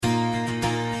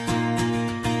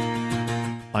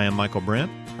I am Michael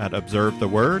Brent at Observe the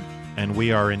Word, and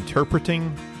we are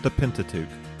interpreting the Pentateuch.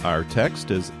 Our text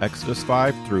is Exodus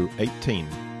 5 through 18.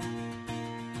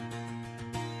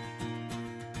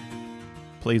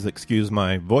 Please excuse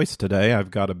my voice today. I've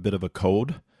got a bit of a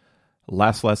cold.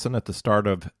 Last lesson at the start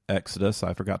of Exodus,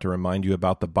 I forgot to remind you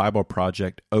about the Bible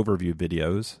Project overview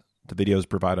videos. The videos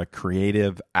provide a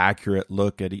creative, accurate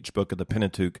look at each book of the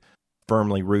Pentateuch,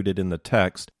 firmly rooted in the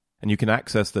text, and you can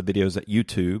access the videos at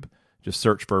YouTube. Just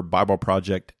search for Bible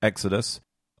Project Exodus,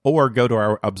 or go to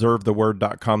our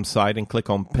observetheword.com site and click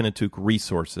on Pentateuch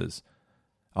Resources.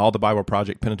 All the Bible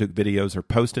Project Pentateuch videos are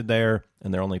posted there,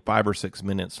 and they're only 5 or 6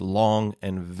 minutes long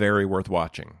and very worth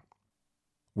watching.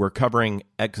 We're covering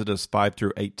Exodus 5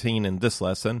 through 18 in this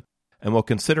lesson, and we'll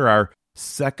consider our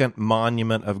second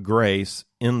monument of grace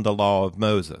in the law of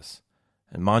Moses.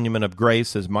 And monument of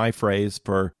grace is my phrase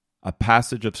for a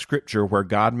passage of Scripture where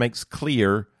God makes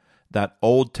clear that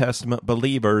Old Testament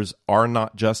believers are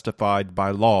not justified by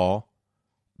law,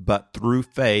 but through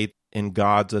faith in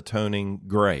God's atoning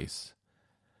grace.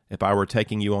 If I were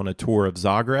taking you on a tour of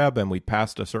Zagreb and we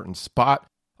passed a certain spot,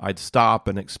 I'd stop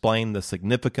and explain the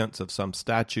significance of some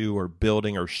statue or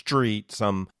building or street,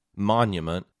 some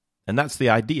monument. And that's the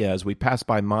idea. As we pass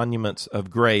by monuments of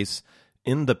grace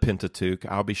in the Pentateuch,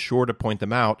 I'll be sure to point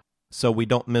them out so we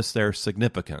don't miss their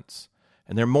significance.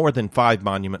 And there are more than 5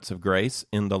 monuments of grace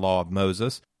in the law of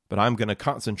Moses, but I'm going to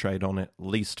concentrate on at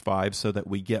least 5 so that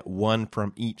we get one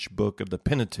from each book of the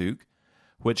Pentateuch,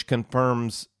 which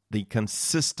confirms the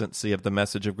consistency of the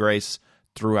message of grace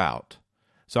throughout.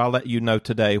 So I'll let you know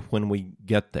today when we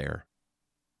get there.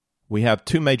 We have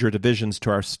 2 major divisions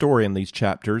to our story in these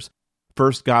chapters.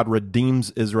 First, God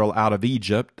redeems Israel out of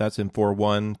Egypt. That's in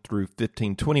 4:1 through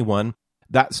 15:21.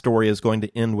 That story is going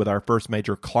to end with our first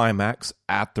major climax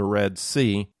at the Red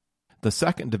Sea. The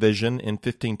second division in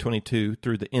 15:22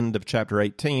 through the end of chapter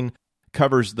 18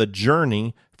 covers the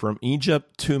journey from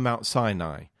Egypt to Mount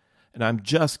Sinai. And I'm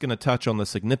just going to touch on the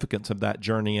significance of that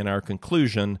journey in our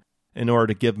conclusion in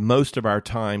order to give most of our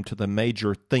time to the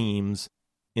major themes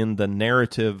in the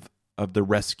narrative of the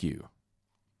rescue.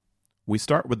 We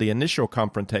start with the initial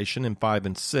confrontation in 5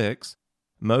 and 6.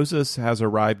 Moses has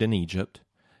arrived in Egypt.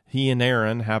 He and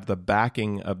Aaron have the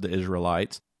backing of the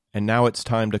Israelites, and now it's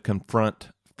time to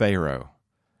confront Pharaoh.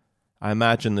 I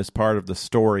imagine this part of the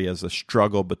story as a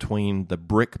struggle between the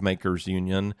brickmakers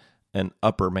union and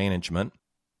upper management.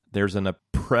 There's an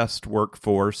oppressed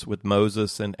workforce with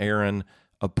Moses and Aaron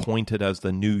appointed as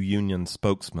the new union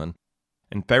spokesman,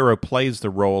 and Pharaoh plays the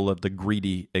role of the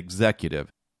greedy executive.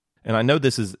 And I know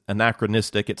this is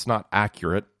anachronistic, it's not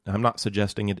accurate, I'm not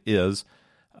suggesting it is,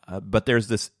 but there's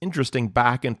this interesting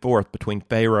back and forth between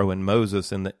Pharaoh and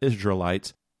Moses and the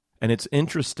Israelites, and it's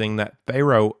interesting that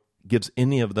Pharaoh gives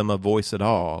any of them a voice at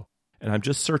all. And I'm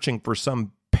just searching for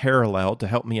some parallel to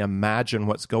help me imagine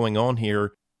what's going on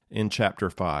here in chapter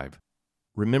 5.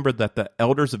 Remember that the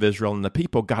elders of Israel and the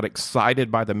people got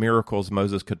excited by the miracles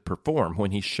Moses could perform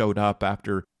when he showed up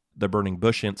after the burning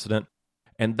bush incident,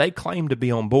 and they claim to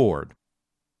be on board.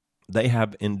 They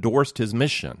have endorsed his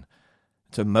mission.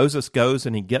 So Moses goes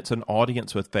and he gets an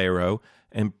audience with Pharaoh,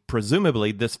 and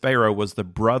presumably this Pharaoh was the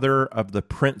brother of the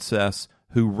princess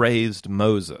who raised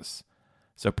Moses.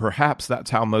 So perhaps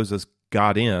that's how Moses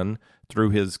got in, through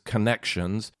his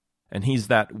connections, and he's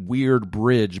that weird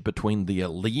bridge between the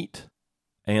elite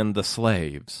and the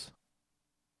slaves.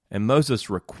 And Moses'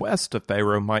 request to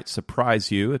Pharaoh might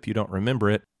surprise you if you don't remember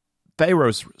it.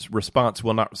 Pharaoh's response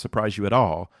will not surprise you at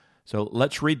all. So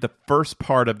let's read the first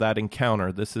part of that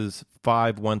encounter. This is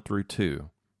 5:1 through 2.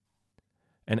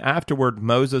 And afterward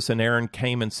Moses and Aaron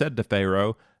came and said to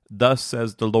Pharaoh, "Thus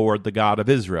says the Lord, the God of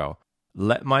Israel,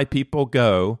 let my people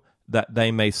go, that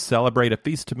they may celebrate a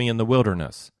feast to me in the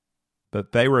wilderness."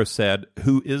 But Pharaoh said,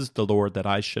 "Who is the Lord that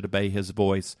I should obey his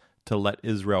voice to let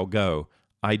Israel go?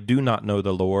 I do not know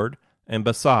the Lord, and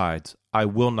besides, I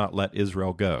will not let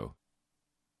Israel go."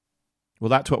 Well,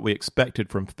 that's what we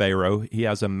expected from Pharaoh. He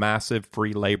has a massive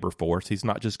free labor force. He's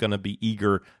not just going to be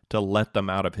eager to let them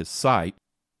out of his sight.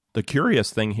 The curious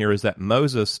thing here is that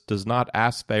Moses does not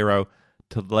ask Pharaoh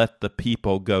to let the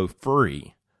people go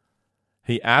free.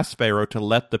 He asks Pharaoh to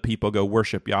let the people go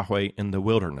worship Yahweh in the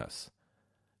wilderness.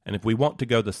 And if we want to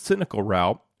go the cynical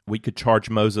route, we could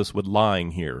charge Moses with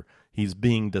lying here. He's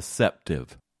being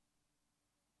deceptive.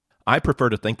 I prefer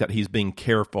to think that he's being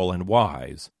careful and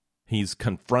wise. He's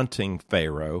confronting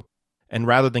Pharaoh, and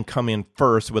rather than come in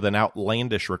first with an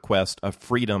outlandish request of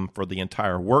freedom for the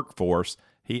entire workforce,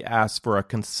 he asks for a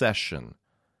concession.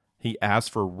 He asks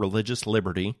for religious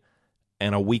liberty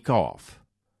and a week off.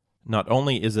 Not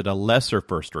only is it a lesser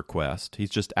first request, he's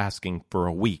just asking for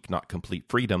a week, not complete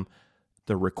freedom.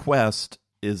 the request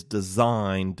is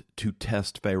designed to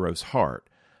test Pharaoh's heart.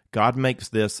 God makes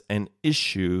this an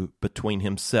issue between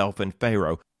himself and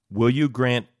Pharaoh. Will you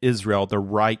grant Israel the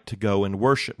right to go and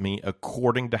worship me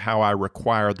according to how I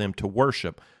require them to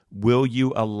worship? Will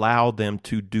you allow them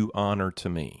to do honor to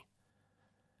me?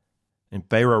 And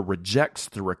Pharaoh rejects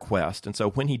the request. And so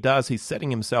when he does, he's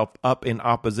setting himself up in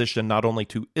opposition not only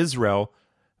to Israel,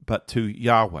 but to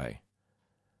Yahweh.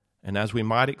 And as we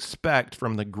might expect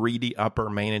from the greedy upper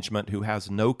management who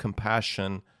has no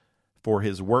compassion for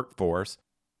his workforce,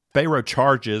 Pharaoh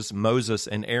charges Moses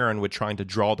and Aaron with trying to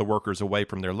draw the workers away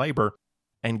from their labor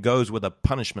and goes with a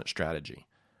punishment strategy.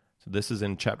 So this is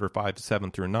in chapter 5,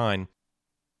 7 through 9.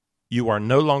 You are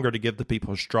no longer to give the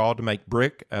people straw to make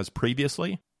brick as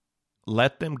previously.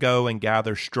 Let them go and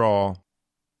gather straw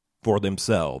for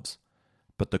themselves.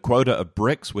 But the quota of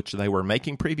bricks which they were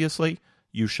making previously,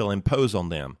 you shall impose on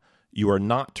them. You are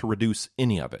not to reduce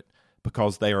any of it,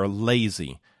 because they are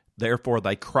lazy. Therefore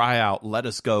they cry out, let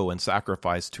us go and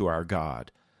sacrifice to our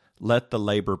God. Let the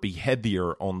labor be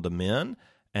heavier on the men,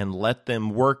 and let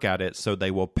them work at it so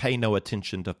they will pay no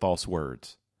attention to false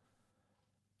words.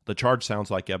 The charge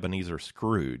sounds like Ebenezer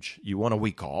Scrooge. You want a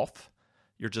week off?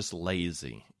 You're just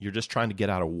lazy. You're just trying to get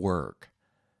out of work.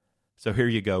 So here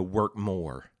you go, work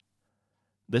more.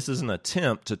 This is an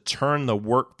attempt to turn the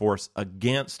workforce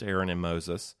against Aaron and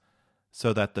Moses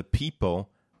so that the people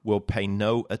will pay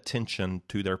no attention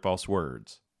to their false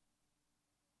words.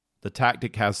 The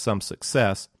tactic has some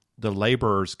success. The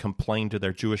laborers complain to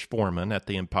their Jewish foreman at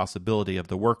the impossibility of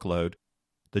the workload.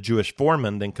 The Jewish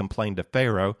foreman then complained to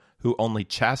Pharaoh, who only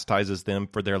chastises them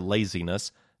for their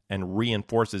laziness and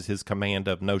reinforces his command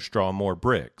of no straw, more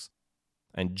bricks.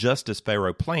 And just as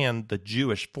Pharaoh planned, the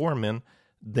Jewish foreman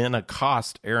then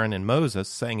accost Aaron and Moses,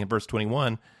 saying in verse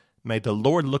 21, may the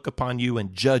Lord look upon you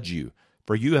and judge you,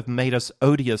 for you have made us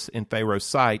odious in Pharaoh's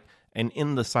sight and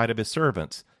in the sight of his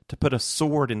servants, to put a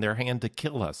sword in their hand to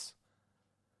kill us.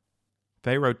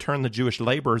 Pharaoh turned the Jewish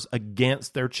laborers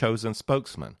against their chosen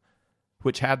spokesman,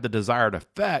 which had the desired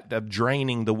effect of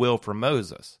draining the will from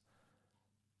Moses.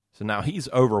 So now he's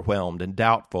overwhelmed and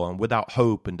doubtful and without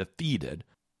hope and defeated.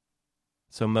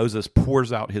 So Moses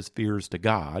pours out his fears to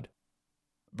God.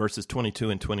 Verses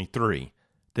 22 and 23.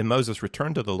 Then Moses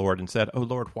returned to the Lord and said, O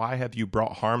Lord, why have you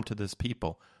brought harm to this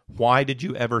people? Why did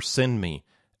you ever send me?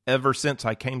 Ever since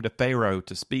I came to Pharaoh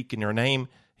to speak in your name,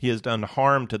 he has done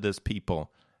harm to this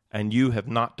people, and you have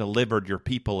not delivered your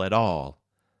people at all.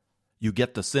 You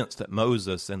get the sense that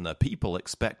Moses and the people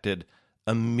expected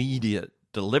immediate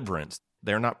deliverance.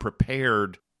 They're not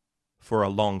prepared for a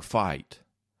long fight.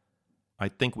 I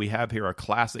think we have here a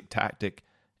classic tactic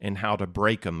in how to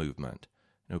break a movement.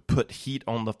 Put heat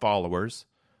on the followers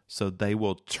so they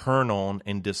will turn on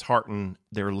and dishearten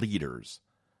their leaders.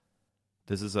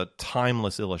 This is a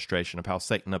timeless illustration of how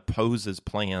Satan opposes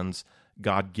plans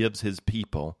God gives his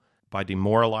people by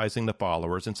demoralizing the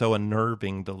followers and so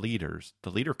unnerving the leaders.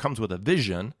 The leader comes with a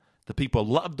vision. The people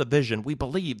love the vision. We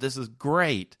believe this is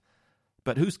great.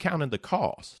 But who's counting the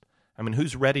cost?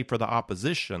 Who's ready for the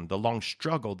opposition, the long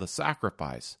struggle, the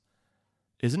sacrifice?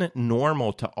 Isn't it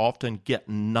normal to often get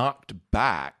knocked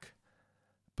back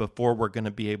before we're going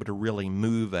to be able to really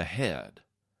move ahead?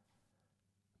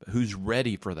 But who's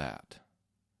ready for that?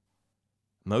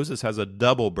 Moses has a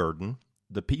double burden.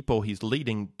 The people he's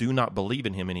leading do not believe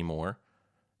in him anymore.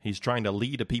 He's trying to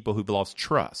lead a people who've lost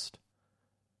trust.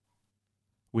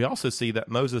 We also see that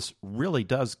Moses really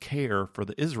does care for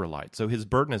the Israelites. So his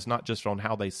burden is not just on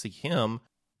how they see him,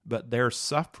 but their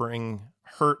suffering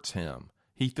hurts him.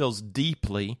 He feels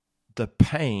deeply the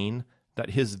pain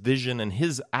that his vision and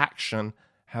his action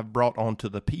have brought onto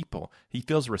the people. He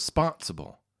feels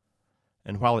responsible.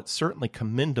 And while it's certainly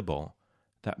commendable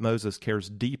that Moses cares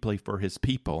deeply for his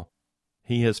people,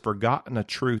 he has forgotten a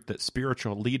truth that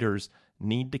spiritual leaders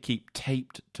need to keep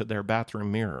taped to their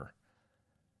bathroom mirror.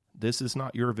 This is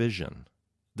not your vision.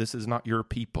 This is not your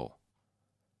people.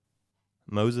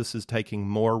 Moses is taking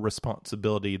more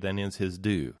responsibility than is his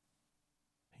due.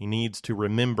 He needs to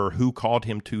remember who called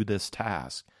him to this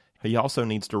task. He also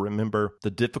needs to remember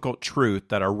the difficult truth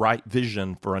that a right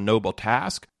vision for a noble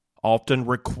task often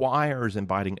requires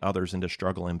inviting others into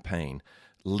struggle and pain.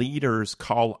 Leaders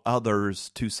call others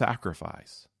to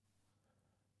sacrifice.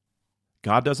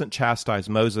 God doesn't chastise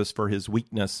Moses for his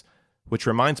weakness, which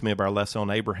reminds me of our lesson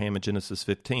on Abraham in Genesis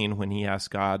 15 when he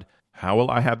asked God, how will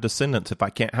I have descendants if I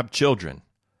can't have children?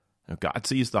 Now, God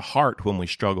sees the heart when we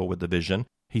struggle with the vision.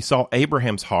 He saw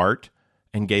Abraham's heart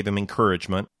and gave him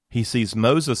encouragement. He sees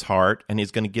Moses' heart and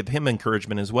he's going to give him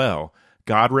encouragement as well.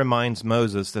 God reminds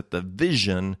Moses that the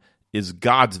vision is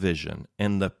God's vision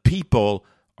and the people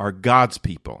are God's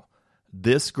people.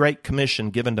 This great commission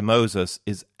given to Moses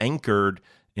is anchored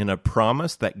in a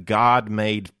promise that God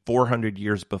made 400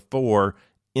 years before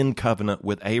in covenant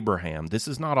with Abraham. This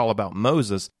is not all about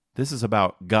Moses. This is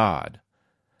about God.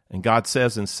 And God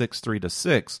says in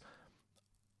 6:3-6,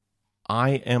 I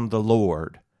am the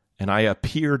Lord, and I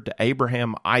appeared to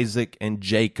Abraham, Isaac, and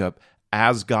Jacob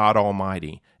as God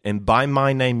Almighty. And by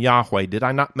my name Yahweh did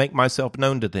I not make myself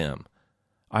known to them.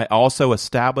 I also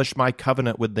established my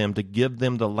covenant with them to give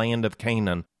them the land of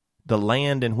Canaan, the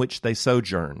land in which they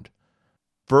sojourned.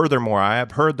 Furthermore, I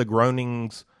have heard the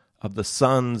groanings of the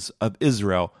sons of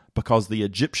Israel, because the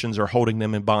Egyptians are holding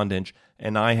them in bondage,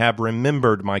 and I have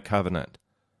remembered my covenant.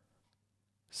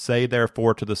 Say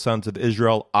therefore to the sons of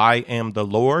Israel, I am the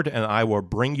Lord, and I will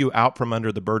bring you out from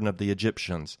under the burden of the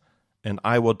Egyptians, and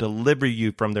I will deliver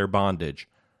you from their bondage.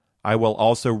 I will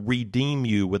also redeem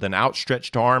you with an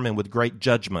outstretched arm and with great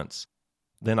judgments.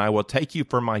 Then I will take you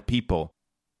for my people,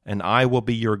 and I will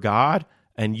be your God,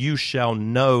 and you shall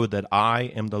know that I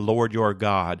am the Lord your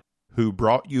God, who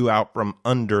brought you out from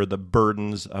under the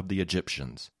burdens of the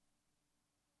Egyptians.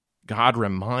 God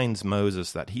reminds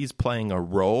Moses that he's playing a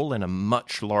role in a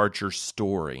much larger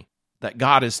story that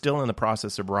God is still in the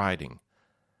process of writing.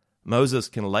 Moses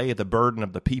can lay the burden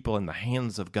of the people in the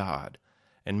hands of God,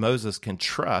 and Moses can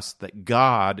trust that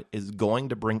God is going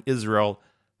to bring Israel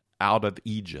out of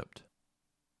Egypt.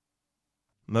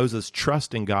 Moses'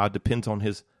 trust in God depends on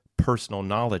his personal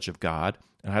knowledge of God,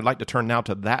 and I'd like to turn now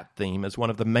to that theme as one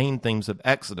of the main themes of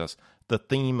Exodus, the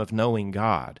theme of knowing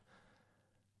God.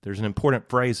 There's an important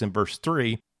phrase in verse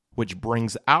 3 which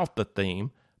brings out the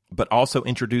theme, but also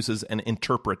introduces an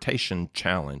interpretation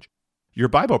challenge. Your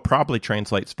Bible probably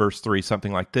translates verse 3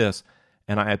 something like this,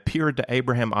 and I appeared to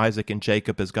Abraham, Isaac, and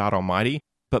Jacob as God Almighty,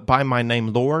 but by my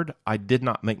name Lord, I did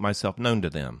not make myself known to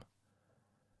them.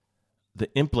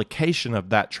 The implication of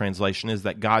that translation is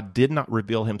that God did not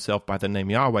reveal himself by the name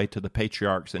Yahweh to the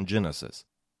patriarchs in Genesis.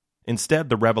 Instead,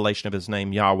 the revelation of his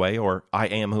name Yahweh, or I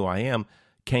am who I am,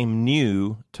 came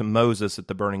new to Moses at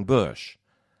the burning bush.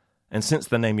 And since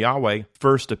the name Yahweh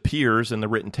first appears in the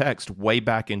written text way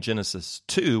back in Genesis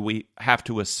 2, we have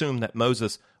to assume that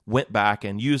Moses went back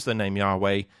and used the name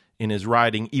Yahweh in his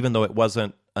writing, even though it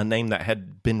wasn't a name that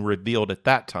had been revealed at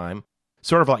that time,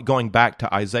 sort of like going back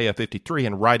to Isaiah 53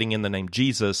 and writing in the name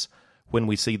Jesus when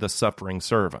we see the suffering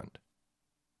servant.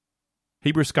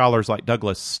 Hebrew scholars like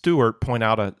Douglas Stewart point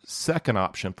out a second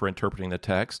option for interpreting the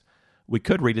text. We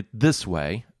could read it this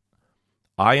way: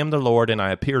 I am the Lord, and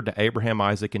I appeared to Abraham,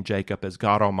 Isaac, and Jacob as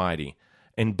God Almighty,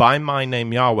 and by my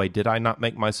name Yahweh did I not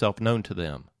make myself known to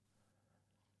them.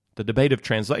 The debate of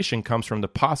translation comes from the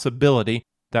possibility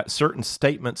that certain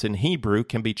statements in Hebrew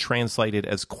can be translated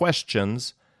as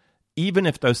questions, even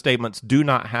if those statements do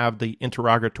not have the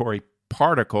interrogatory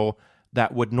particle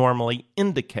that would normally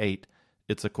indicate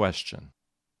it's a question.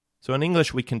 So in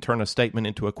English, we can turn a statement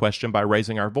into a question by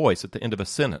raising our voice at the end of a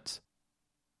sentence.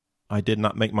 I did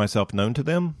not make myself known to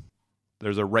them.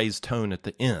 There's a raised tone at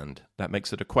the end that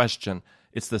makes it a question.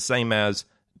 It's the same as,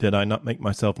 did I not make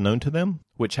myself known to them?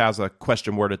 Which has a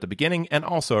question word at the beginning and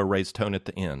also a raised tone at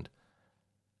the end.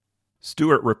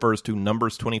 Stewart refers to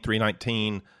Numbers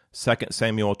 23:19, 2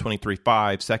 Samuel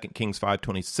 23:5, 2 Kings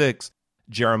 5:26,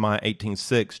 Jeremiah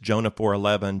 18:6, Jonah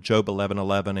 4:11, Job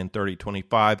 11:11, and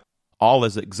 30:25, all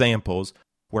as examples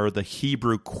where the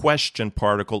Hebrew question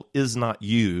particle is not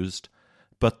used,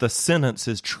 but the sentence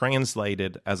is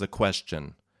translated as a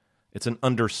question. It's an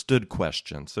understood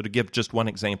question. So to give just one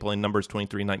example, in Numbers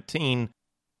 23:19,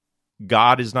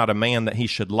 God is not a man that he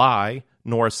should lie,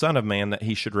 nor a son of man that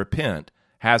he should repent.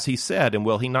 Has he said, and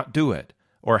will he not do it?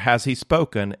 Or has he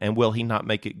spoken, and will he not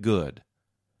make it good?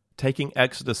 Taking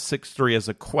Exodus 6:3 as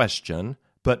a question,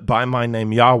 but by my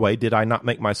name Yahweh did I not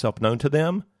make myself known to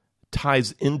them,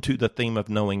 ties into the theme of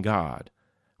knowing God,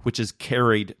 which is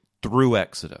carried through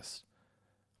Exodus.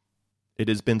 It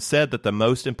has been said that the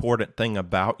most important thing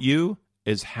about you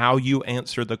is how you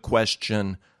answer the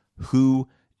question, who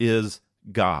is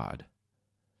God?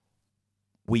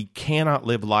 We cannot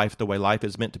live life the way life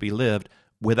is meant to be lived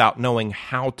without knowing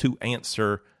how to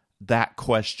answer that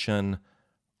question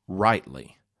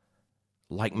rightly.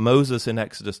 Like Moses in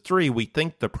Exodus 3, we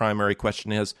think the primary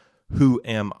question is, who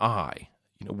am I?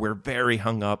 We're very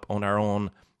hung up on our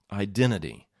own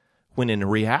identity, when in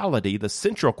reality, the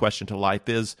central question to life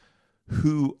is,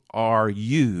 who are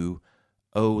you,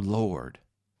 O Lord?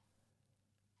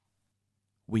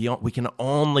 We can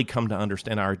only come to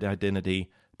understand our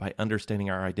identity by understanding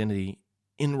our identity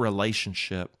in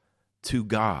relationship to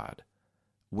God.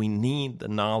 We need the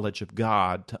knowledge of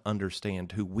God to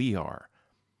understand who we are.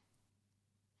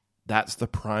 That's the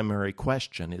primary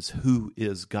question, is who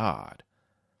is God?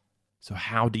 So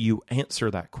how do you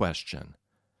answer that question?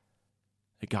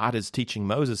 God is teaching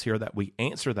Moses here that we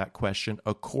answer that question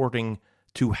according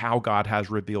to how God has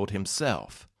revealed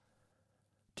himself.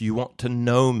 Do you want to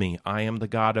know me? I am the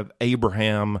God of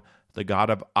Abraham, the God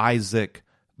of Isaac,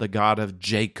 the God of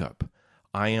Jacob.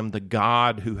 I am the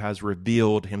God who has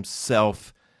revealed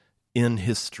himself in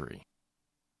history.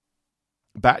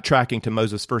 Backtracking to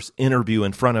Moses' first interview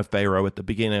in front of Pharaoh at the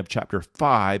beginning of chapter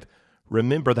 5,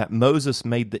 remember that Moses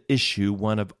made the issue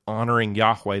one of honoring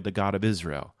Yahweh, the God of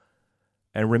Israel.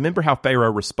 And remember how Pharaoh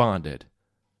responded.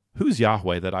 Who's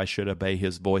Yahweh that I should obey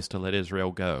his voice to let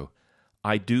Israel go?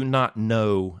 I do not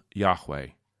know Yahweh.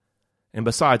 And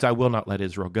besides, I will not let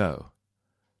Israel go.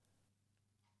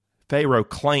 Pharaoh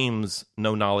claims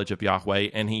no knowledge of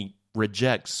Yahweh, and he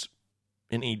rejects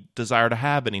any desire to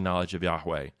have any knowledge of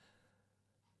Yahweh.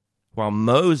 While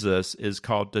Moses is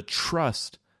called to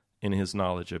trust in his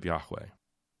knowledge of Yahweh.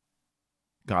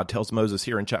 God tells Moses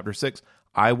here in chapter 6,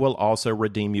 I will also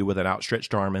redeem you with an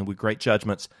outstretched arm and with great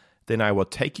judgments. Then I will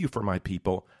take you for my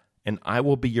people, and I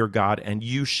will be your God, and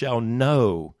you shall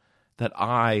know that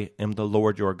I am the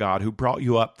Lord your God, who brought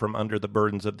you up from under the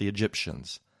burdens of the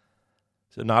Egyptians.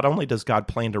 So not only does God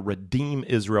plan to redeem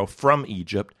Israel from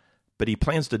Egypt, but he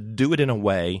plans to do it in a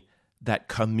way that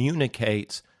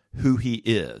communicates who he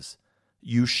is.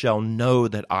 You shall know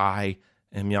that I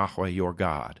am Yahweh your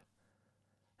God.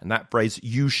 And that phrase,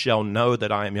 you shall know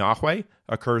that I am Yahweh,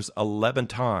 occurs 11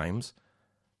 times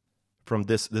from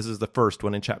this. This is the first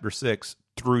one in chapter 6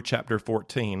 through chapter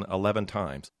 14, 11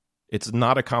 times. It's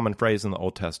not a common phrase in the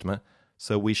Old Testament,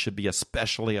 so we should be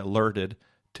especially alerted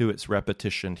to its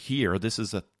repetition here. This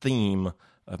is a theme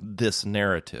of this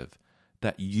narrative,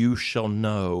 that you shall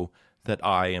know that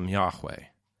I am Yahweh.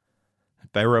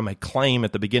 Pharaoh may claim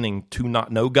at the beginning to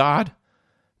not know God,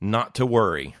 not to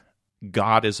worry.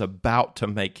 God is about to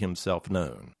make himself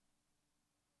known.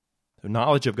 The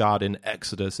knowledge of God in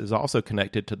Exodus is also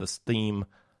connected to this theme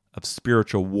of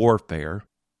spiritual warfare.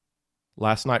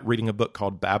 Last night, reading a book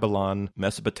called Babylon,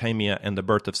 Mesopotamia, and the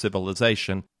Birth of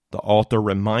Civilization, the author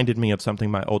reminded me of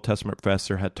something my Old Testament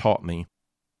professor had taught me.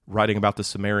 Writing about the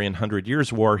Sumerian 100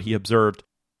 Years' War, he observed,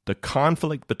 the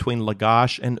conflict between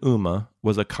Lagash and Umma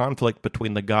was a conflict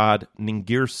between the god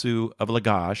Ningirsu of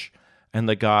Lagash and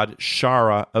the god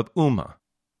Shara of Umma.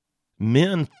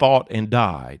 Men fought and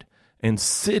died, and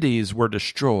cities were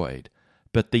destroyed,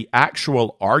 but the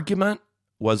actual argument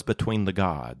was between the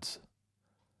gods.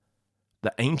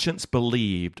 The ancients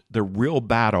believed the real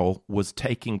battle was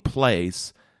taking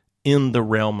place in the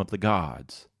realm of the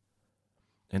gods.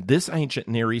 And this ancient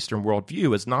Near Eastern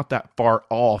worldview is not that far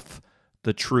off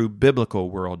the true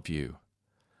biblical worldview.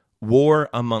 War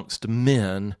amongst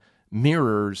men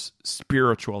mirrors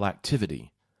spiritual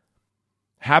activity.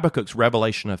 Habakkuk's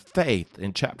revelation of faith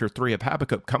in chapter 3 of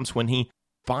Habakkuk comes when he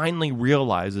finally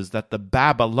realizes that the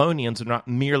Babylonians are not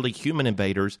merely human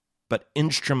invaders, but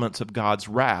instruments of God's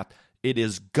wrath. It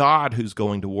is God who's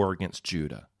going to war against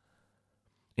Judah.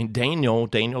 In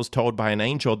Daniel's told by an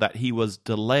angel that he was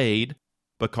delayed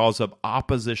because of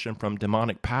opposition from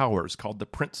demonic powers called the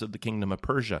Prince of the Kingdom of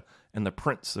Persia and the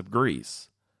Prince of Greece.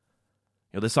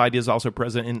 This idea is also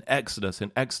present in Exodus.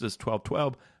 In Exodus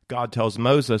 12:12, God tells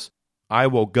Moses, I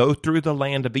will go through the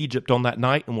land of Egypt on that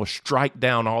night and will strike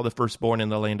down all the firstborn in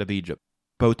the land of Egypt,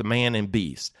 both man and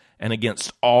beast. And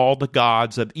against all the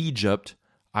gods of Egypt,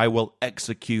 I will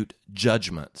execute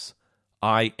judgments.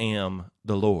 I am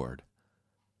the Lord.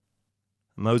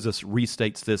 Moses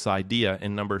restates this idea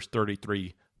in Numbers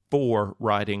 33:4,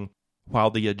 writing, while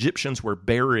the Egyptians were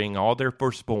burying all their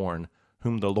firstborn,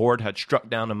 whom the Lord had struck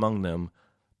down among them,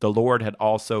 the Lord had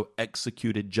also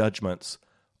executed judgments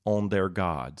on their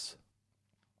gods.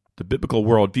 The biblical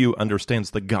worldview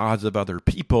understands the gods of other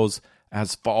peoples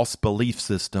as false belief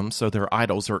systems, so their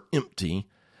idols are empty,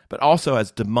 but also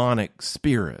as demonic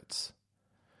spirits.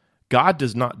 God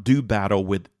does not do battle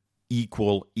with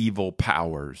equal evil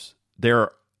powers.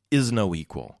 There is no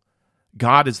equal.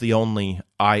 God is the only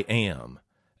I am.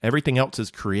 Everything else is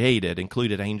created,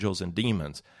 including angels and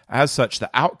demons. As such, the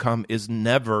outcome is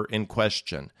never in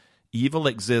question. Evil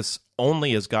exists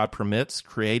only as God permits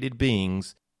created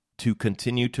beings to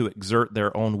continue to exert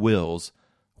their own wills,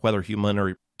 whether human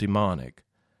or demonic.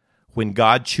 When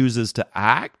God chooses to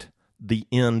act, the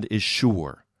end is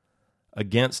sure.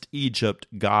 Against Egypt,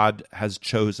 God has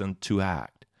chosen to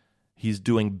act. He's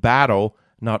doing battle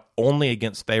not only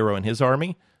against Pharaoh and his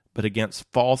army, but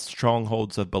against false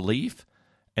strongholds of belief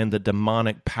and the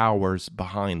demonic powers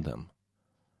behind them.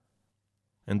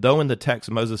 And though in the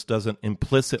text Moses doesn't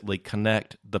implicitly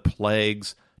connect the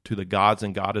plagues to the gods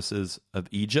and goddesses of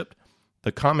Egypt,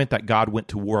 the comment that God went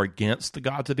to war against the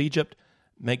gods of Egypt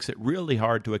makes it really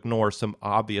hard to ignore some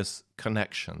obvious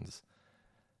connections.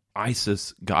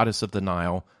 Isis, goddess of the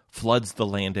Nile, floods the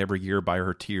land every year by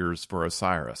her tears for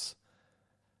Osiris.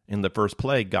 In the first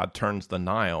plague, God turns the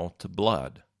Nile to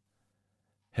blood.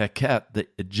 Heket, the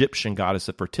Egyptian goddess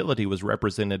of fertility, was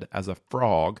represented as a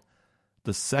frog.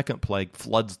 The second plague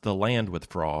floods the land with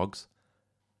frogs.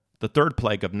 The third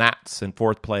plague of gnats and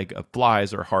fourth plague of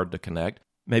flies are hard to connect.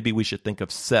 Maybe we should think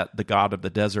of Set, the god of the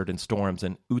desert and storms,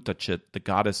 and Utachit, the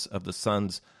goddess of the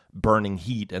sun's burning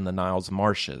heat and the Nile's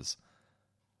marshes.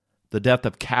 The death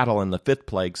of cattle in the fifth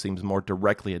plague seems more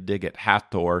directly a dig at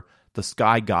Hathor, the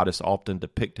sky goddess often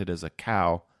depicted as a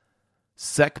cow.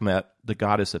 Sekhmet, the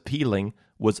goddess of healing,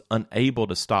 was unable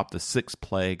to stop the sixth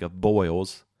plague of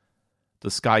boils.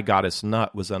 The sky goddess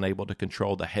Nut was unable to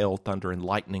control the hail, thunder, and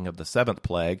lightning of the seventh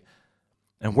plague.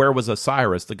 And where was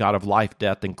Osiris, the god of life,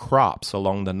 death, and crops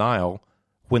along the Nile,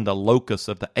 when the locusts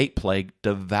of the eighth plague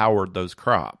devoured those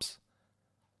crops?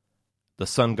 The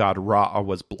sun god Ra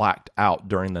was blacked out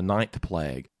during the ninth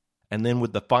plague, and then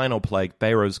with the final plague,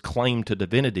 Pharaoh's claim to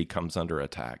divinity comes under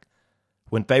attack.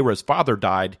 When Pharaoh's father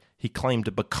died, he claimed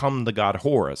to become the god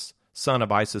Horus, son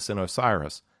of Isis and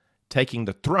Osiris. Taking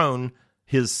the throne,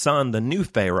 his son, the new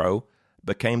Pharaoh,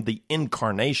 became the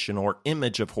incarnation or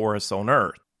image of Horus on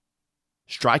earth.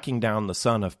 Striking down the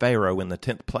son of Pharaoh in the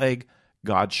 10th plague,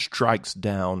 God strikes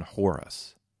down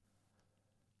Horus.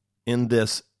 In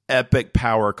this epic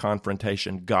power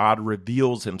confrontation, God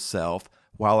reveals himself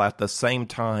while at the same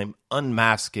time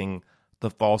unmasking the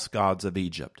false gods of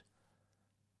Egypt.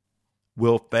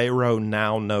 Will Pharaoh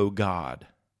now know God?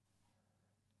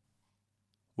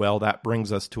 Well, that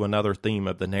brings us to another theme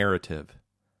of the narrative,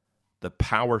 the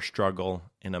power struggle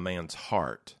in a man's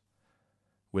heart.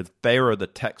 With Pharaoh, the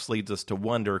text leads us to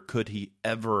wonder, could he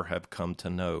ever have come to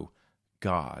know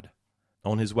God?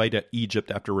 On his way to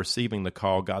Egypt after receiving the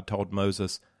call, God told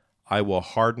Moses, I will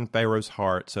harden Pharaoh's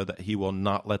heart so that he will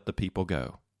not let the people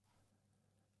go.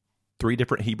 3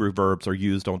 different Hebrew verbs are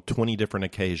used on 20 different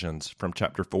occasions from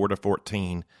chapter 4 to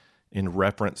 14 in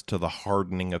reference to the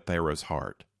hardening of Pharaoh's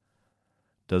heart.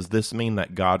 Does this mean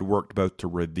that God worked both to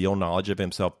reveal knowledge of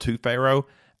himself to Pharaoh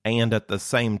and at the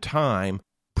same time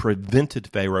prevented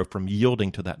Pharaoh from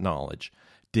yielding to that knowledge?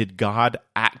 Did God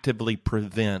actively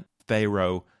prevent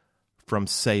Pharaoh from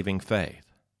saving faith?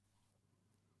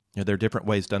 There are different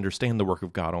ways to understand the work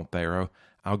of God on Pharaoh.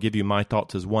 I'll give you my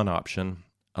thoughts as one option.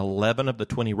 11 of the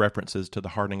 20 references to the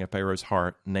hardening of Pharaoh's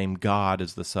heart name God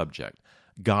as the subject.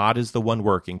 God is the one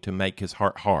working to make his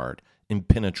heart hard,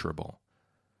 impenetrable.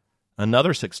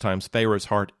 Another 6 times, Pharaoh's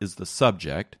heart is the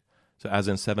subject. So as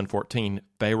in 7:14,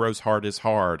 Pharaoh's heart is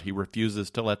hard. He refuses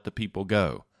to let the people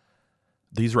go.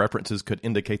 These references could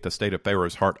indicate the state of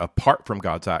Pharaoh's heart apart from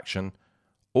God's action,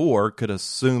 or could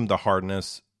assume the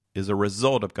hardness is a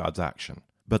result of God's action.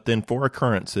 But then 4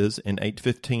 occurrences in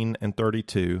 8:15 and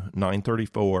 32,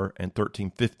 9:34 and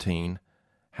 13:15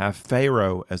 have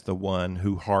Pharaoh as the one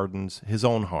who hardens his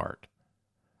own heart.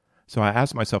 So I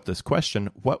asked myself this question,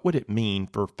 what would it mean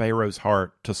for Pharaoh's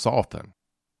heart to soften?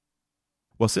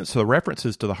 Well, since the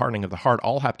references to the hardening of the heart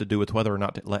all have to do with whether or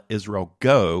not to let Israel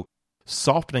go,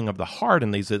 softening of the heart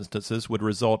in these instances would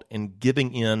result in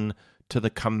giving in to the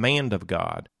command of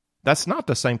God. That's not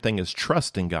the same thing as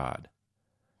trusting God.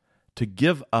 To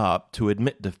give up, to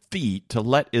admit defeat, to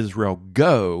let Israel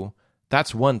go,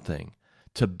 that's one thing.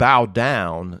 To bow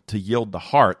down, to yield the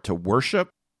heart, to worship,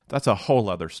 that's a whole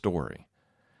other story.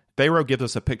 Pharaoh gives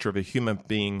us a picture of a human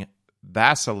being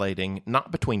vacillating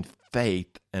not between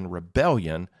faith and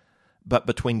rebellion, but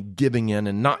between giving in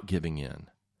and not giving in.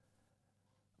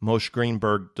 Moshe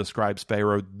Greenberg describes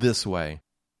Pharaoh this way.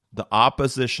 The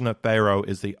opposition of Pharaoh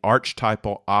is the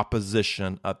archetypal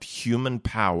opposition of human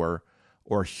power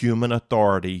or human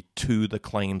authority to the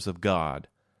claims of God.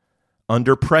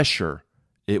 Under pressure,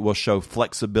 it will show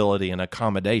flexibility and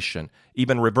accommodation,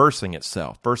 even reversing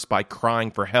itself, first by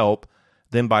crying for help,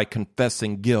 then by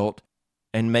confessing guilt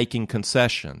and making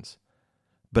concessions.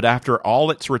 But after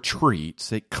all its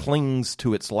retreats, it clings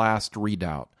to its last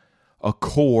redoubt, a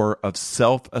core of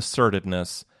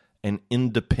self-assertiveness and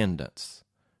independence,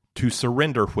 to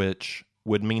surrender which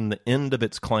would mean the end of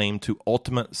its claim to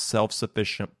ultimate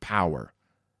self-sufficient power.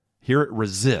 Here it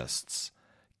resists,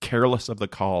 careless of the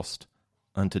cost,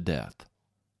 unto death.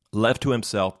 Left to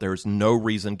himself, there is no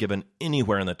reason given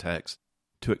anywhere in the text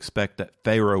to expect that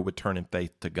Pharaoh would turn in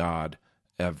faith to God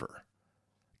ever.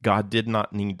 God did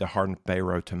not need to harden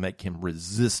Pharaoh to make him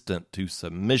resistant to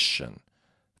submission.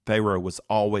 Pharaoh was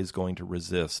always going to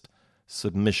resist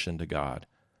submission to God.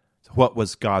 So what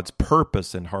was God's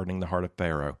purpose in hardening the heart of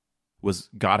Pharaoh? Was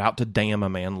God out to damn a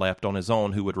man left on his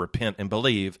own who would repent and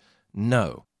believe?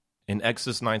 No. In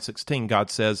Exodus 9:16, God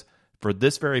says, "For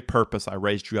this very purpose I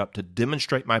raised you up, to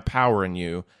demonstrate my power in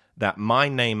you, that my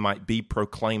name might be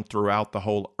proclaimed throughout the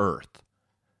whole earth."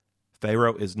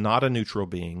 Pharaoh is not a neutral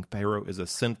being. Pharaoh is a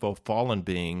sinful, fallen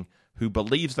being who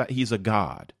believes that he's a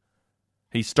god.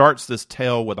 He starts this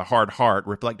tale with a hard heart,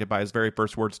 reflected by his very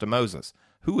first words to Moses: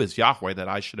 "Who is Yahweh that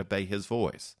I should obey his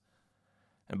voice?"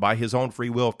 And by his own free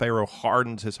will, Pharaoh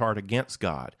hardens his heart against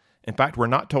God. In fact, we're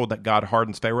not told that God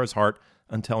hardens Pharaoh's heart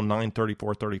until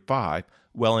 9:34-35,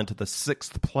 well into the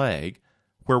sixth plague,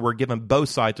 where we're given both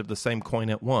sides of the same coin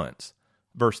at once.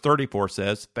 Verse 34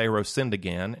 says, Pharaoh sinned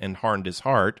again and hardened his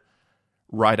heart,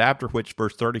 right after which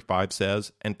verse 35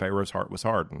 says, and Pharaoh's heart was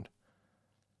hardened.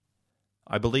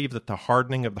 I believe that the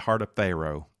hardening of the heart of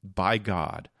Pharaoh by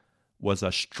God was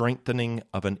a strengthening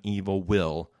of an evil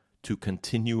will to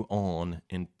continue on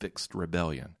in fixed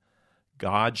rebellion.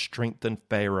 God strengthened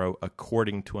Pharaoh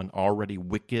according to an already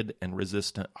wicked and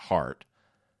resistant heart.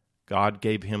 God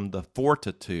gave him the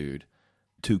fortitude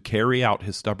to carry out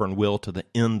his stubborn will to the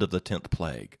end of the 10th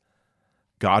plague.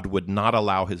 God would not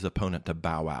allow his opponent to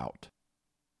bow out.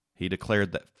 He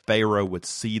declared that Pharaoh would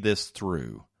see this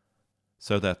through,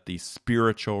 so that the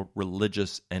spiritual,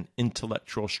 religious, and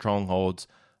intellectual strongholds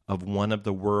of one of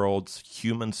the world's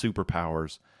human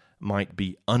superpowers might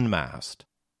be unmasked,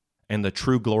 and the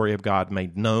true glory of God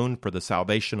made known for the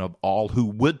salvation of all who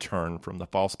would turn from the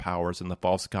false powers and the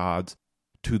false gods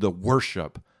to the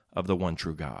worship of the one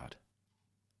true God.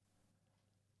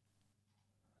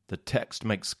 The text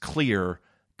makes clear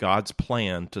God's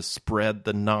plan to spread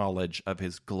the knowledge of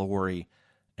his glory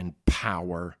and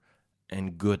power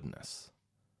and goodness.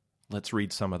 Let's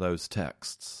read some of those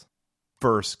texts.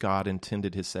 First, God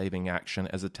intended his saving action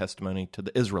as a testimony to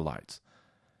the Israelites.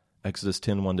 Exodus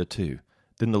 10:1-2.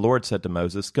 Then the Lord said to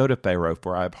Moses, "Go to Pharaoh,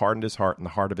 for I have hardened his heart and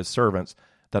the heart of his servants,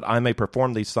 that I may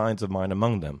perform these signs of mine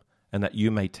among them, and that you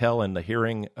may tell in the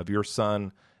hearing of your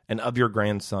son and of your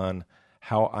grandson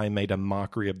how I made a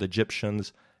mockery of the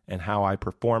Egyptians, and how I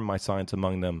performed my signs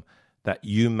among them, that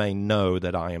you may know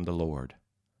that I am the Lord."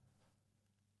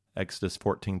 Exodus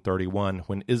 14:31.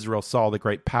 When Israel saw the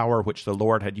great power which the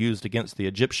Lord had used against the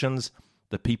Egyptians,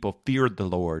 the people feared the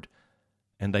Lord,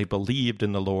 and they believed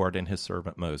in the Lord and his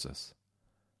servant Moses.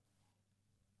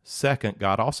 Second,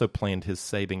 God also planned his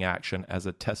saving action as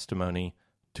a testimony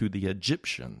to the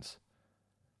Egyptians.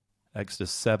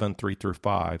 Exodus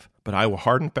 7:3-5. But I will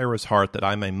harden Pharaoh's heart, that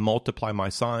I may multiply my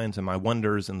signs and my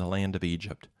wonders in the land of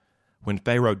Egypt. When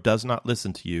Pharaoh does not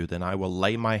listen to you, then I will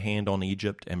lay my hand on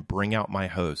Egypt and bring out my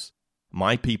hosts,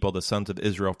 my people, the sons of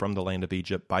Israel, from the land of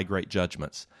Egypt by great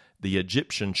judgments. The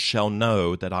Egyptians shall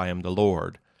know that I am the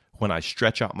Lord, when I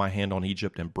stretch out my hand on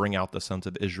Egypt and bring out the sons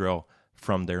of Israel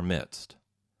from their midst.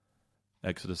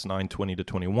 Exodus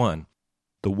 9:20-21.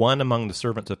 The one among the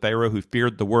servants of Pharaoh who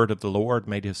feared the word of the Lord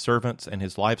made his servants and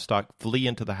his livestock flee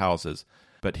into the houses,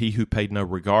 but he who paid no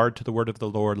regard to the word of the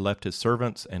Lord left his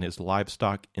servants and his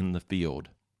livestock in the field.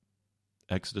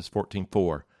 Exodus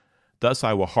 14:4. Thus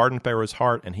I will harden Pharaoh's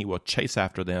heart, and he will chase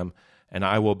after them, and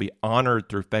I will be honored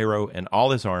through Pharaoh and all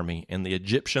his army, and the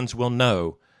Egyptians will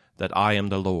know that I am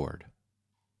the Lord.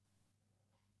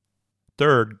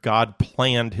 Third, God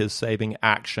planned his saving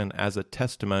action as a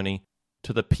testimony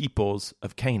to the peoples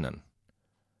of Canaan.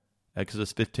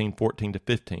 Exodus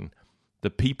 15:14-15.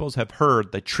 The peoples have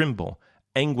heard, they tremble.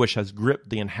 Anguish has gripped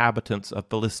the inhabitants of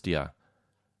Philistia.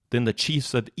 Then the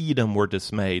chiefs of Edom were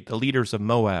dismayed. The leaders of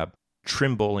Moab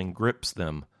tremble and grips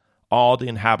them. All the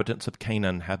inhabitants of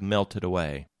Canaan have melted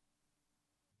away.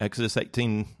 Exodus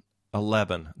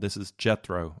 18:11. This is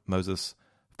Jethro, Moses'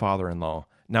 father-in-law.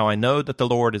 Now I know that the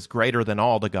Lord is greater than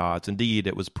all the gods. Indeed,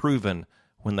 it was proven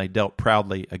when they dealt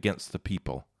proudly against the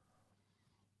people.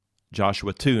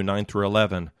 Joshua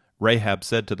 2:9-11. Rahab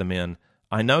said to the men,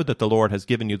 I know that the Lord has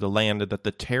given you the land, and that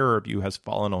the terror of you has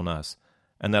fallen on us,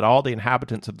 and that all the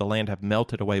inhabitants of the land have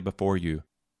melted away before you.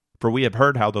 For we have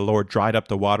heard how the Lord dried up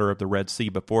the water of the Red Sea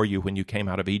before you when you came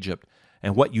out of Egypt,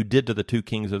 and what you did to the 2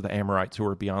 kings of the Amorites who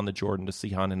were beyond the Jordan, to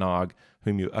Sihon and Og,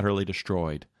 whom you utterly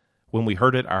destroyed. When we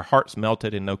heard it, our hearts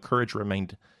melted, and no courage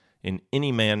remained in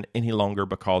any man any longer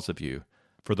because of you.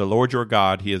 For the Lord your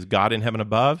God, he is God in heaven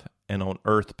above and on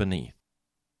earth beneath.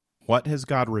 What has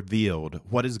God revealed?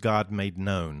 What has God made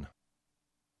known?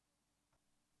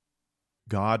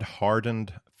 God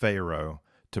hardened Pharaoh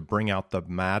to bring out the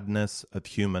madness of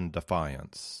human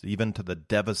defiance, even to the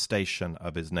devastation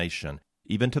of his nation,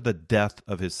 even to the death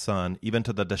of his son, even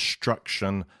to the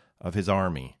destruction of his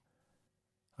army.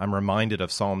 I'm reminded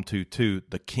of Psalm 2:2,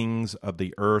 the kings of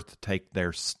the earth take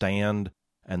their stand,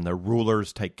 and the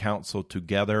rulers take counsel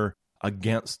together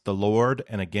against the Lord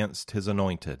and against his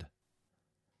anointed.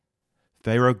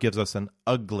 Pharaoh gives us an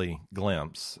ugly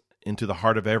glimpse into the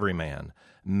heart of every man,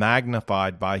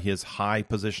 magnified by his high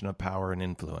position of power and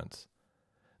influence.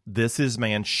 This is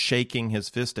man shaking his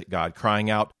fist at God, crying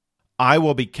out, "I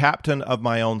will be captain of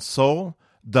my own soul,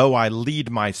 though I lead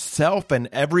myself and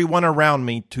everyone around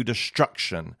me to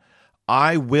destruction.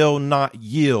 I will not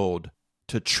yield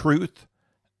to truth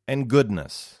and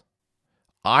goodness.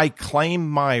 I claim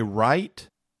my right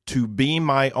to be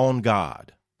my own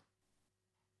God."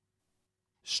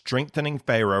 Strengthening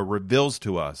Pharaoh reveals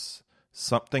to us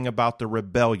something about the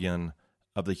rebellion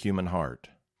of the human heart.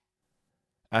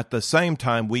 At the same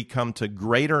time, we come to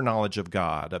greater knowledge of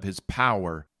God, of his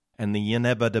power, and the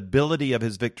inevitability of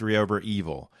his victory over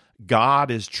evil. God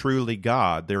is truly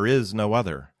God. There is no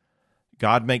other.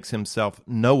 God makes himself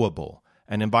knowable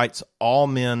and invites all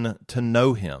men to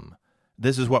know him.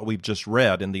 This is what we've just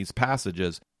read in these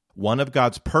passages. One of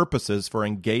God's purposes for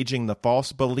engaging the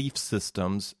false belief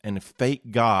systems and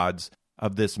fake gods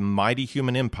of this mighty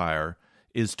human empire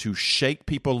is to shake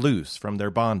people loose from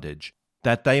their bondage,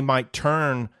 that they might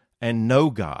turn and know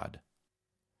God.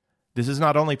 This is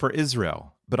not only for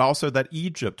Israel, but also that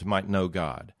Egypt might know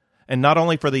God. And not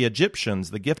only for the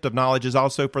Egyptians, the gift of knowledge is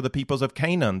also for the peoples of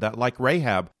Canaan, that like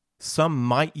Rahab, some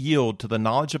might yield to the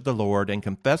knowledge of the Lord and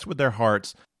confess with their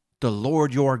hearts, "The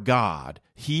Lord your God,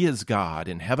 he is God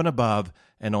in heaven above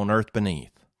and on earth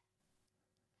beneath."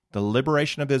 The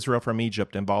liberation of Israel from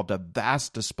Egypt involved a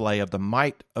vast display of the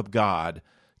might of God,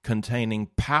 containing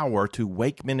power to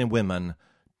wake men and women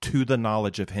to the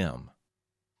knowledge of him.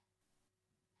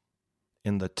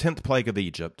 In the 10th plague of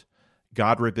Egypt,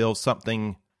 God reveals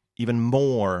something even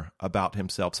more about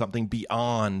himself, something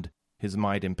beyond his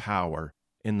might and power.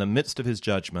 In the midst of his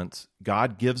judgments,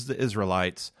 God gives the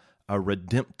Israelites a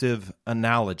redemptive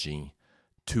analogy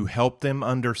to help them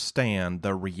understand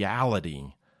the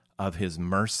reality of his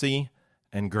mercy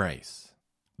and grace.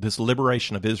 This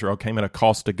liberation of Israel came at a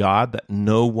cost to God that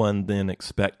no one then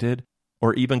expected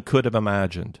or even could have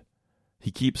imagined.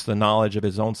 He keeps the knowledge of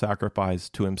his own sacrifice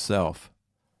to himself.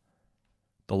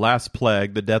 The last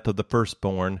plague, the death of the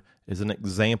firstborn, is an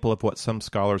example of what some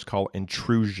scholars call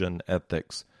intrusion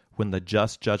ethics, when the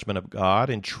just judgment of God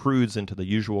intrudes into the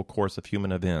usual course of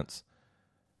human events.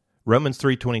 Romans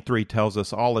 3:23 tells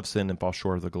us all have sinned and fall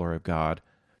short of the glory of God.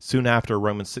 Soon after,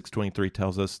 Romans 6:23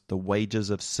 tells us the wages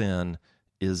of sin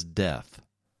is death.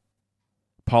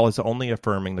 Paul is only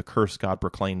affirming the curse God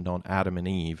proclaimed on Adam and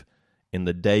Eve. In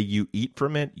the day you eat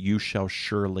from it, you shall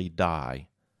surely die.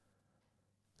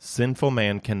 Sinful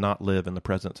man cannot live in the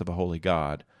presence of a holy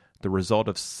God. The result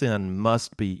of sin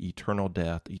must be eternal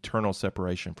death, eternal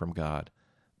separation from God.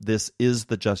 This is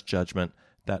the just judgment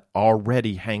that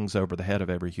already hangs over the head of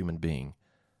every human being.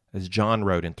 As John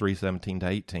wrote in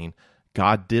 3:17-18,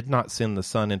 God did not send the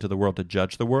Son into the world to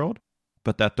judge the world,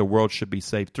 but that the world should be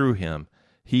saved through him.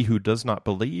 He who does not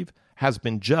believe has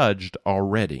been judged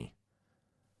already.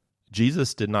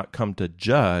 Jesus did not come to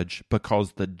judge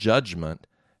because the judgment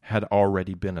had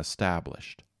already been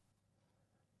established.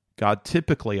 God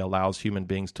typically allows human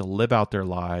beings to live out their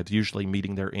lives, usually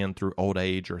meeting their end through old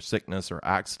age or sickness or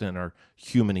accident or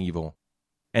human evil.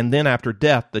 And then after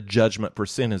death, the judgment for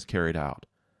sin is carried out.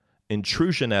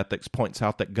 Intrusion ethics points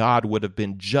out that God would have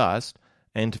been just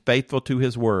and faithful to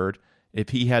his word if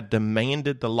he had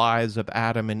demanded the lives of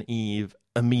Adam and Eve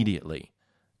immediately.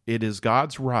 It is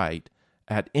God's right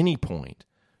at any point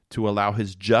to allow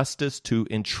his justice to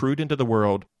intrude into the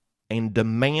world and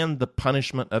demand the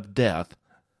punishment of death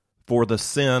for the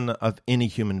sin of any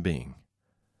human being.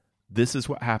 This is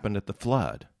what happened at the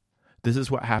flood. This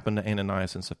is what happened to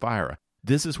Ananias and Sapphira.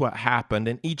 This is what happened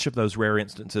in each of those rare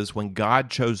instances when God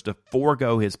chose to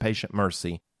forego his patient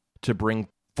mercy to bring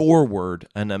forward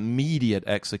an immediate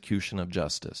execution of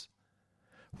justice.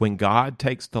 When God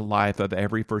takes the life of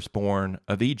every firstborn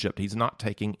of Egypt, he's not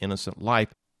taking innocent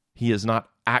life. He is not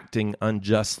acting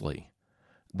unjustly.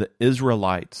 The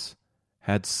Israelites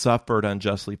had suffered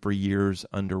unjustly for years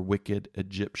under wicked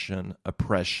Egyptian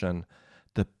oppression.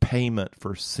 The payment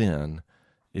for sin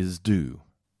is due.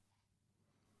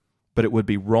 But it would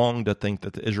be wrong to think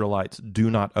that the Israelites do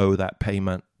not owe that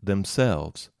payment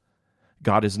themselves.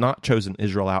 God has not chosen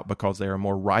Israel out because they are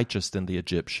more righteous than the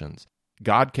Egyptians.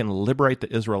 God can liberate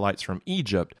the Israelites from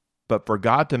Egypt, but for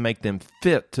God to make them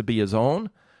fit to be his own,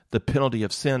 the penalty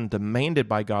of sin demanded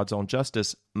by God's own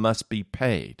justice must be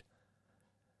paid.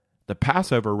 The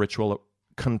Passover ritual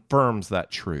confirms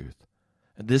that truth.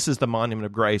 This is the monument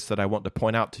of grace that I want to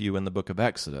point out to you in the book of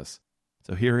Exodus.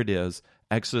 So here it is,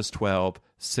 Exodus 12,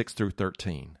 6 through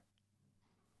 13.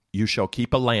 You shall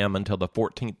keep a lamb until the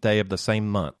 14th day of the same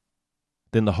month.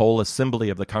 Then the whole assembly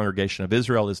of the congregation of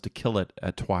Israel is to kill it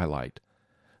at twilight.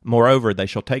 Moreover, they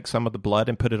shall take some of the blood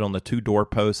and put it on the 2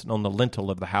 doorposts and on the lintel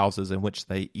of the houses in which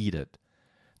they eat it.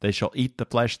 They shall eat the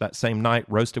flesh that same night,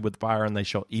 roasted with fire, and they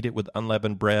shall eat it with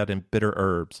unleavened bread and bitter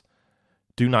herbs.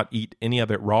 Do not eat any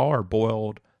of it raw or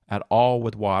boiled at all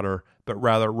with water, but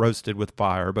rather roasted with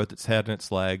fire, both its head and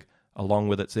its leg, along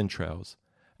with its entrails.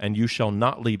 And you shall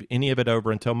not leave any of it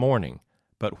over until morning,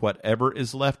 but whatever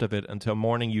is left of it until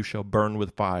morning you shall burn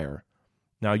with fire.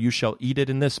 Now you shall eat it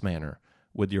in this manner,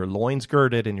 with your loins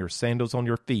girded and your sandals on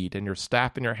your feet and your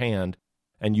staff in your hand,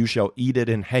 and you shall eat it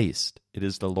in haste. It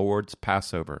is the Lord's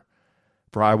Passover.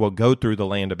 For I will go through the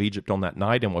land of Egypt on that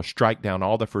night, and will strike down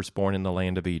all the firstborn in the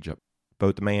land of Egypt,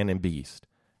 both man and beast.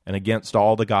 And against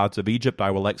all the gods of Egypt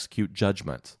I will execute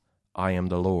judgments. I am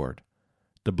the Lord.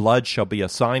 The blood shall be a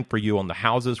sign for you on the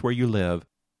houses where you live,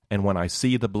 and when I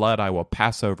see the blood I will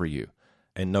pass over you,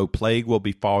 and no plague will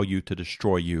befall you to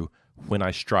destroy you when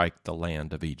I strike the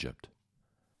land of Egypt.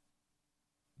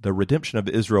 The redemption of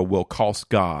Israel will cost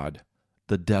God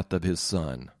the death of his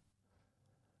son.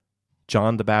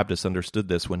 John the Baptist understood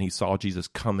this when he saw Jesus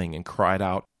coming and cried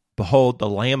out, "Behold, the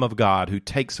Lamb of God who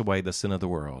takes away the sin of the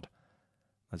world."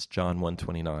 That's John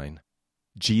 1:29.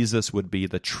 Jesus would be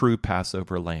the true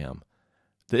Passover lamb.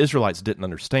 The Israelites didn't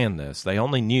understand this. They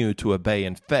only knew to obey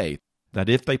in faith, that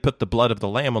if they put the blood of the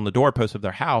lamb on the doorpost of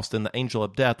their house, then the angel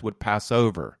of death would pass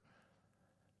over.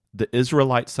 The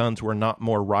Israelite sons were not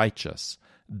more righteous.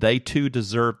 They too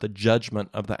deserved the judgment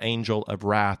of the angel of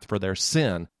wrath for their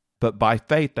sin, but by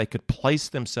faith they could place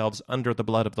themselves under the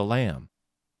blood of the Lamb.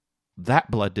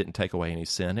 That blood didn't take away any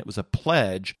sin. It was a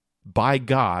pledge by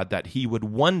God that he would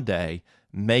one day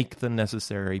make the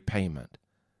necessary payment.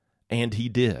 And he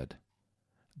did.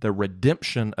 The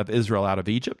redemption of Israel out of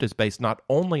Egypt is based not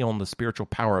only on the spiritual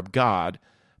power of God,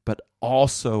 but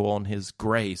also on his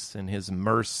grace and his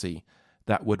mercy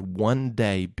that would one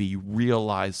day be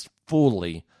realized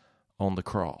fully on the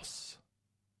cross.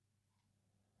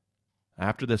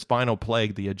 After this final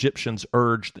plague, the Egyptians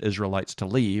urged the Israelites to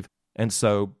leave, and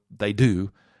so they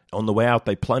do. On the way out,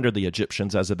 they plundered the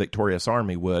Egyptians as a victorious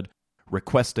army would,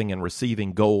 requesting and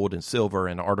receiving gold and silver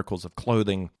and articles of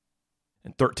clothing.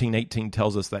 And 13:18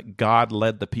 tells us that God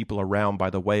led the people around by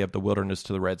the way of the wilderness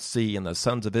to the Red Sea, and the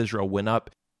sons of Israel went up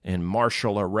in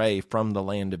martial array from the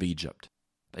land of Egypt.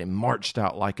 They marched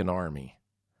out like an army.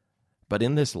 But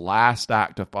in this last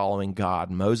act of following God,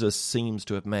 Moses seems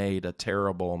to have made a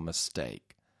terrible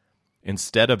mistake.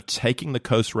 Instead of taking the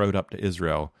coast road up to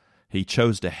Israel, he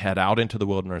chose to head out into the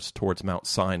wilderness towards Mount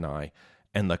Sinai,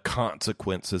 and the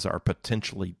consequences are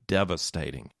potentially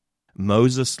devastating.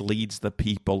 Moses leads the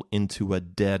people into a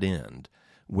dead end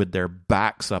with their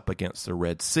backs up against the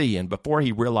Red Sea, and before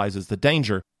he realizes the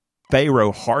danger,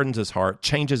 Pharaoh hardens his heart,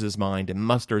 changes his mind, and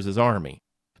musters his army.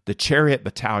 The chariot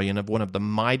battalion of one of the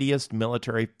mightiest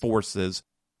military forces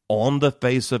on the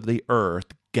face of the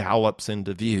earth gallops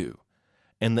into view,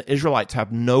 and the Israelites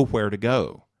have nowhere to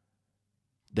go.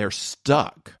 They're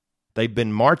stuck. They've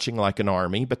been marching like an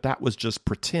army, but that was just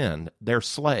pretend. They're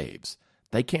slaves.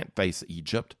 They can't face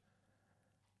Egypt.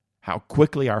 How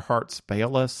quickly our hearts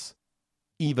fail us,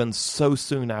 even so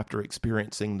soon after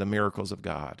experiencing the miracles of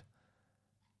God.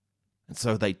 And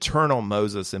so they turn on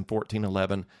Moses in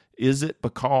 14:11. Is it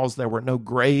because there were no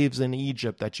graves in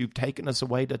Egypt that you've taken us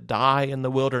away to die in the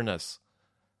wilderness?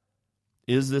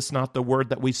 Is this not the word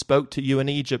that we spoke to you in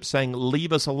Egypt, saying,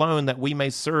 leave us alone that we may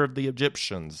serve the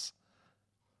Egyptians?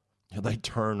 They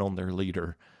turn on their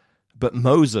leader. But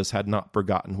Moses had not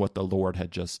forgotten what the Lord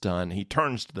had just done. He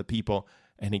turns to the people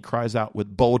and he cries out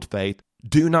with bold faith,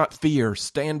 do not fear,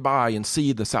 stand by and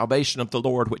see the salvation of the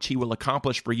Lord, which he will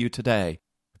accomplish for you today.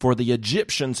 For the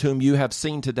Egyptians whom you have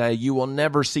seen today, you will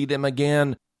never see them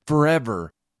again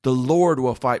forever. The Lord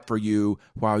will fight for you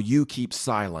while you keep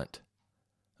silent.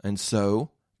 And so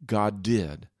God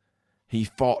did. He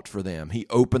fought for them. He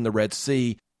opened the Red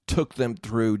Sea, took them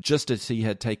through just as he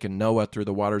had taken Noah through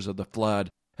the waters of the flood,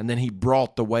 and then he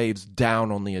brought the waves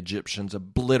down on the Egyptians,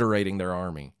 obliterating their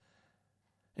army.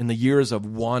 In the years of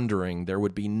wandering, there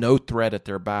would be no threat at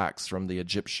their backs from the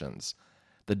Egyptians.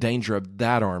 The danger of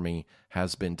that army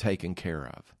has been taken care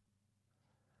of.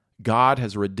 God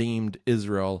has redeemed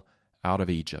Israel out of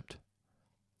Egypt.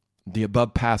 The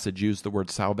above passage used the word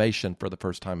salvation for the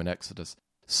first time in Exodus.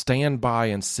 Stand by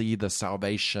and see the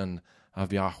salvation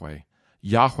of Yahweh.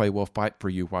 Yahweh will fight for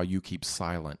you while you keep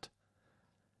silent.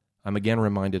 I'm again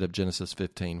reminded of Genesis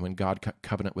 15, when God cut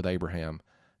covenant with Abraham.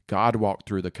 God walked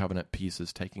through the covenant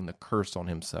pieces, taking the curse on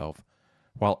himself,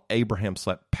 while Abraham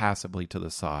slept passively to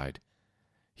the side.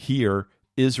 Here,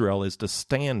 Israel is to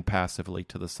stand passively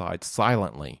to the side,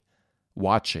 silently,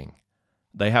 watching.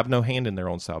 They have no hand in their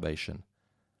own salvation.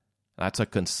 That's a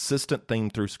consistent theme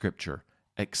through Scripture.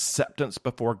 Acceptance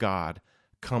before God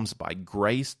comes by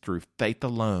grace through faith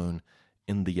alone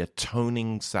in the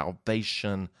atoning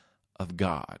salvation of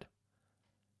God.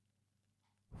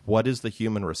 What is the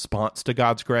human response to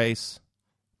God's grace?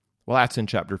 Well, that's in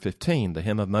chapter 15, the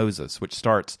hymn of Moses, which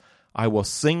starts, I will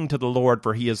sing to the Lord,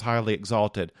 for he is highly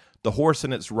exalted. The horse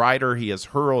and its rider he has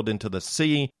hurled into the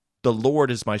sea. The Lord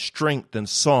is my strength and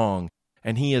song,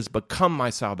 and he has become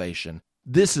my salvation.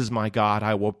 This is my God,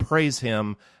 I will praise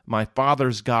him, my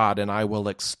Father's God, and I will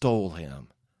extol him.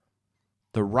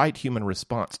 The right human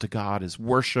response to God is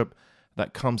worship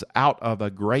that comes out of a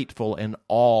grateful and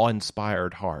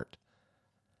awe-inspired heart.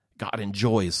 God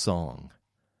enjoys song,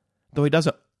 though he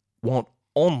doesn't want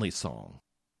only song.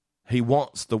 He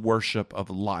wants the worship of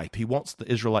life. He wants the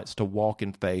Israelites to walk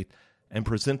in faith and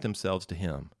present themselves to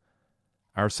him.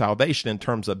 Our salvation in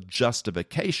terms of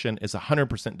justification is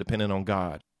 100% dependent on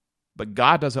God. But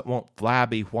God doesn't want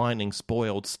flabby, whining,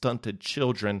 spoiled, stunted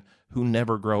children who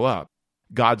never grow up.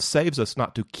 God saves us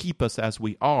not to keep us as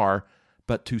we are,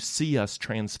 but to see us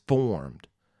transformed.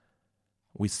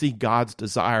 We see God's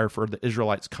desire for the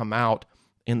Israelites come out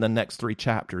in the next 3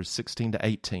 chapters, 16 to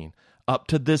 18. Up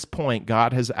to this point,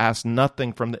 God has asked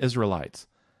nothing from the Israelites.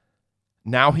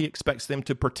 Now he expects them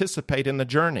to participate in the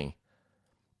journey.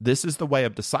 This is the way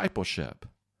of discipleship.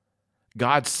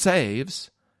 God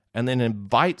saves and then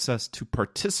invites us to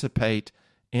participate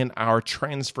in our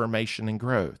transformation and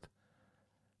growth.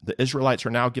 The Israelites are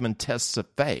now given tests of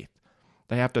faith.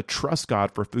 They have to trust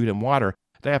God for food and water.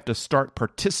 They have to start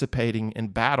participating in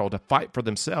battle to fight for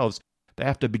themselves. They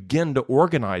have to begin to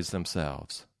organize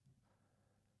themselves.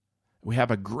 We have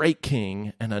a great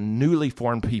king and a newly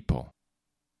formed people.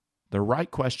 The right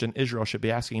question Israel should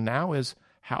be asking now is,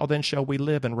 how then shall we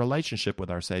live in relationship with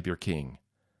our Savior King?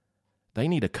 They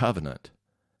need a covenant.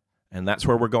 And that's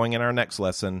where we're going in our next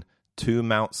lesson, to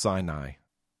Mount Sinai.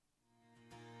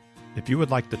 If you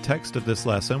would like the text of this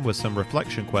lesson with some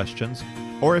reflection questions,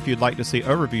 or if you'd like to see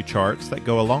overview charts that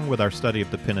go along with our study of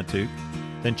the Pentateuch,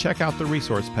 then check out the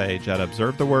resource page at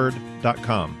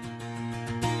observetheword.com.